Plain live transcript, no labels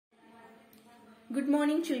Good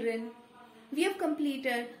morning, children. We have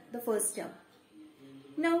completed the first term.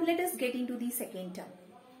 Now let us get into the second term.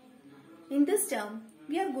 In this term,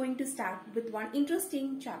 we are going to start with one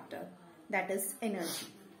interesting chapter, that is energy.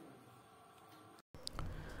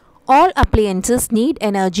 All appliances need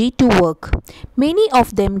energy to work. Many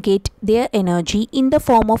of them get their energy in the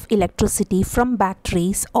form of electricity from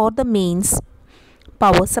batteries or the mains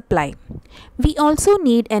power supply. We also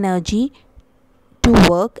need energy to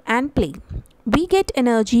work and play. We get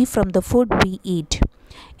energy from the food we eat.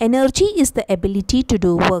 Energy is the ability to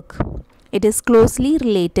do work. It is closely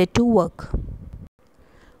related to work.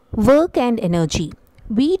 Work and energy.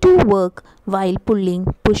 We do work while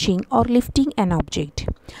pulling, pushing or lifting an object.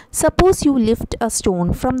 Suppose you lift a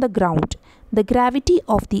stone from the ground. The gravity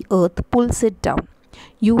of the earth pulls it down.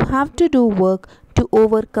 You have to do work to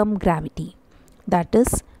overcome gravity. That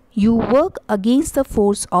is, you work against the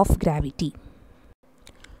force of gravity.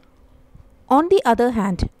 On the other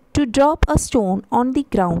hand, to drop a stone on the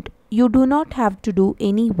ground, you do not have to do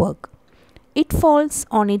any work. It falls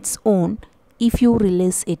on its own if you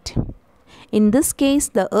release it. In this case,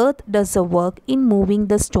 the earth does the work in moving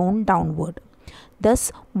the stone downward.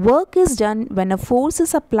 Thus, work is done when a force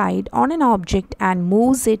is applied on an object and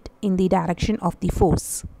moves it in the direction of the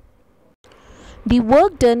force. The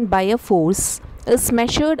work done by a force is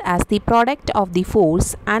measured as the product of the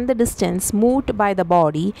force and the distance moved by the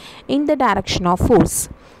body in the direction of force.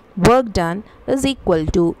 Work done is equal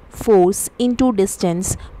to force into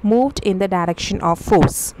distance moved in the direction of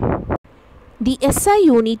force. The SI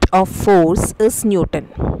unit of force is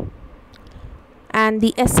Newton and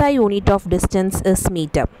the SI unit of distance is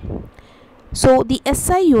meter. So the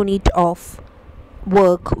SI unit of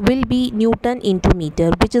work will be Newton into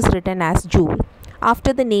meter, which is written as joule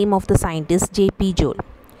after the name of the scientist J.P. Joule.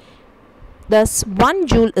 Thus 1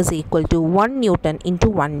 joule is equal to 1 Newton into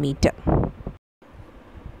 1 meter.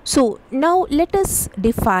 So now let us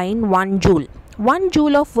define 1 joule. 1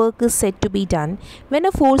 joule of work is said to be done when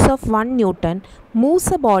a force of 1 Newton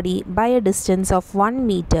moves a body by a distance of 1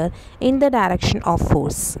 meter in the direction of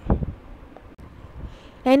force.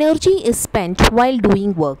 Energy is spent while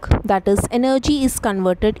doing work, that is, energy is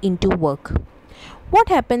converted into work. What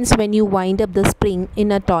happens when you wind up the spring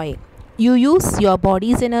in a toy? You use your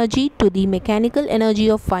body's energy to the mechanical energy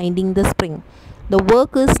of winding the spring. The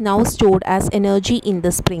work is now stored as energy in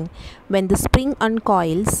the spring. When the spring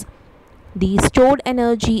uncoils, the stored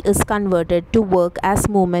energy is converted to work as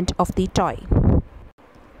movement of the toy.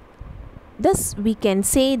 Thus, we can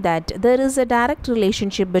say that there is a direct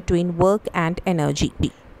relationship between work and energy.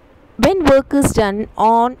 When work is done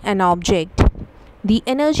on an object, the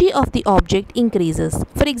energy of the object increases.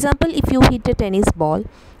 For example, if you hit a tennis ball,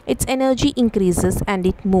 its energy increases and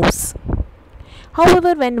it moves.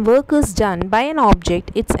 However, when work is done by an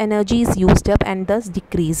object, its energy is used up and thus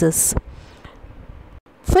decreases.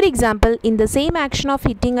 For example, in the same action of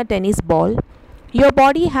hitting a tennis ball, your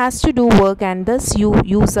body has to do work and thus you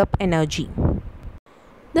use up energy.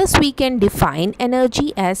 Thus, we can define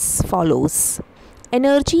energy as follows.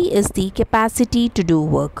 Energy is the capacity to do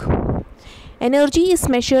work. Energy is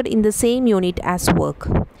measured in the same unit as work.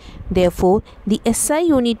 Therefore, the SI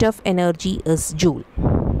unit of energy is joule.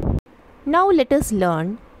 Now let us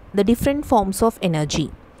learn the different forms of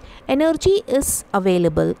energy. Energy is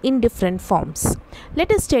available in different forms.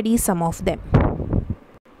 Let us study some of them.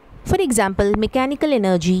 For example, mechanical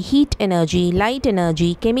energy, heat energy, light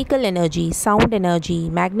energy, chemical energy, sound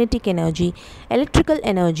energy, magnetic energy, electrical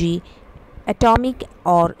energy, atomic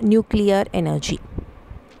or nuclear energy.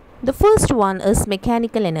 The first one is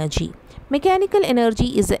mechanical energy. Mechanical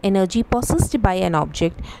energy is the energy possessed by an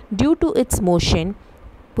object due to its motion,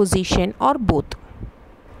 position or both.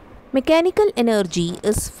 Mechanical energy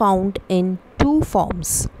is found in two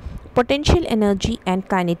forms, potential energy and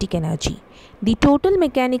kinetic energy. The total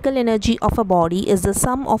mechanical energy of a body is the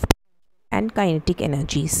sum of and kinetic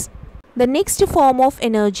energies. The next form of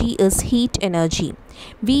energy is heat energy.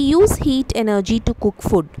 We use heat energy to cook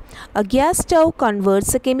food. A gas stove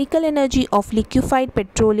converts the chemical energy of liquefied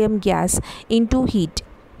petroleum gas into heat.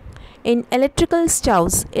 In electrical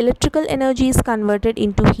stoves, electrical energy is converted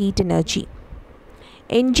into heat energy.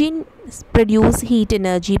 Engines produce heat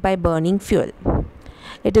energy by burning fuel.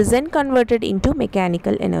 It is then converted into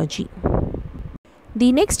mechanical energy.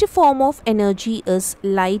 The next form of energy is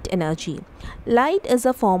light energy. Light is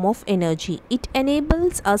a form of energy. It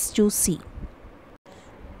enables us to see.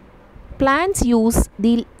 Plants use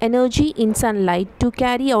the energy in sunlight to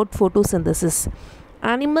carry out photosynthesis.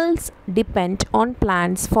 Animals depend on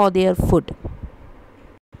plants for their food.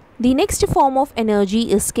 The next form of energy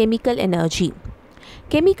is chemical energy.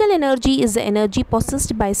 Chemical energy is the energy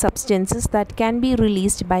possessed by substances that can be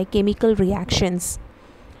released by chemical reactions.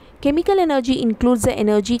 Chemical energy includes the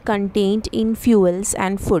energy contained in fuels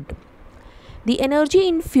and food. The energy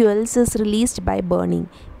in fuels is released by burning.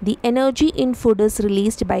 The energy in food is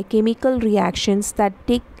released by chemical reactions that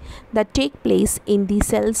take place in the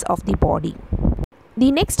cells of the body.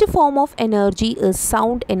 The next form of energy is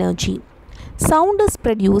sound energy. Sound is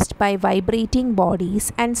produced by vibrating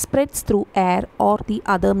bodies and spreads through air or the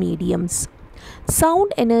other mediums.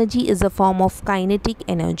 Sound energy is a form of kinetic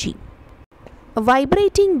energy. A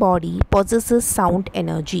vibrating body possesses sound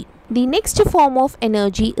energy. The next form of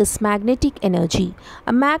energy is magnetic energy.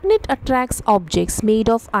 A magnet attracts objects made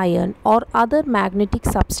of iron or other magnetic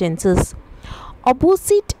substances.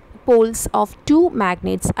 Opposite poles of two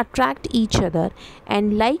magnets attract each other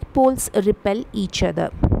and like poles repel each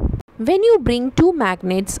other. When you bring two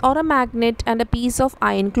magnets or a magnet and a piece of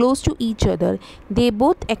iron close to each other, they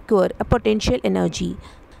both acquire a potential energy.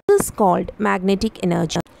 This is called magnetic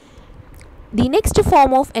energy. The next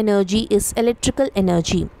form of energy is electrical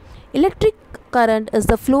energy. Electric current is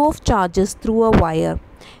the flow of charges through a wire.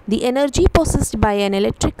 The energy possessed by an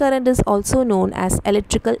electric current is also known as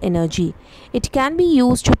electrical energy. It can be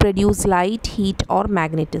used to produce light, heat, or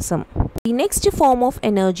magnetism. The next form of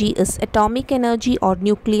energy is atomic energy or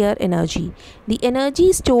nuclear energy. The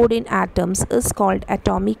energy stored in atoms is called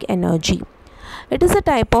atomic energy. It is a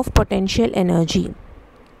type of potential energy.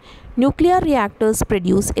 Nuclear reactors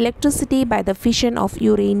produce electricity by the fission of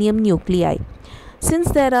uranium nuclei.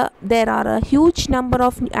 Since there are a huge number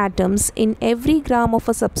of atoms in every gram of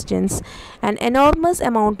a substance, an enormous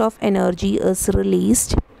amount of energy is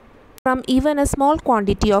released from even a small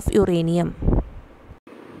quantity of uranium.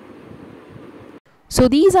 So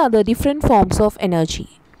these are the different forms of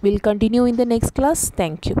energy. We'll continue in the next class.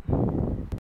 Thank you.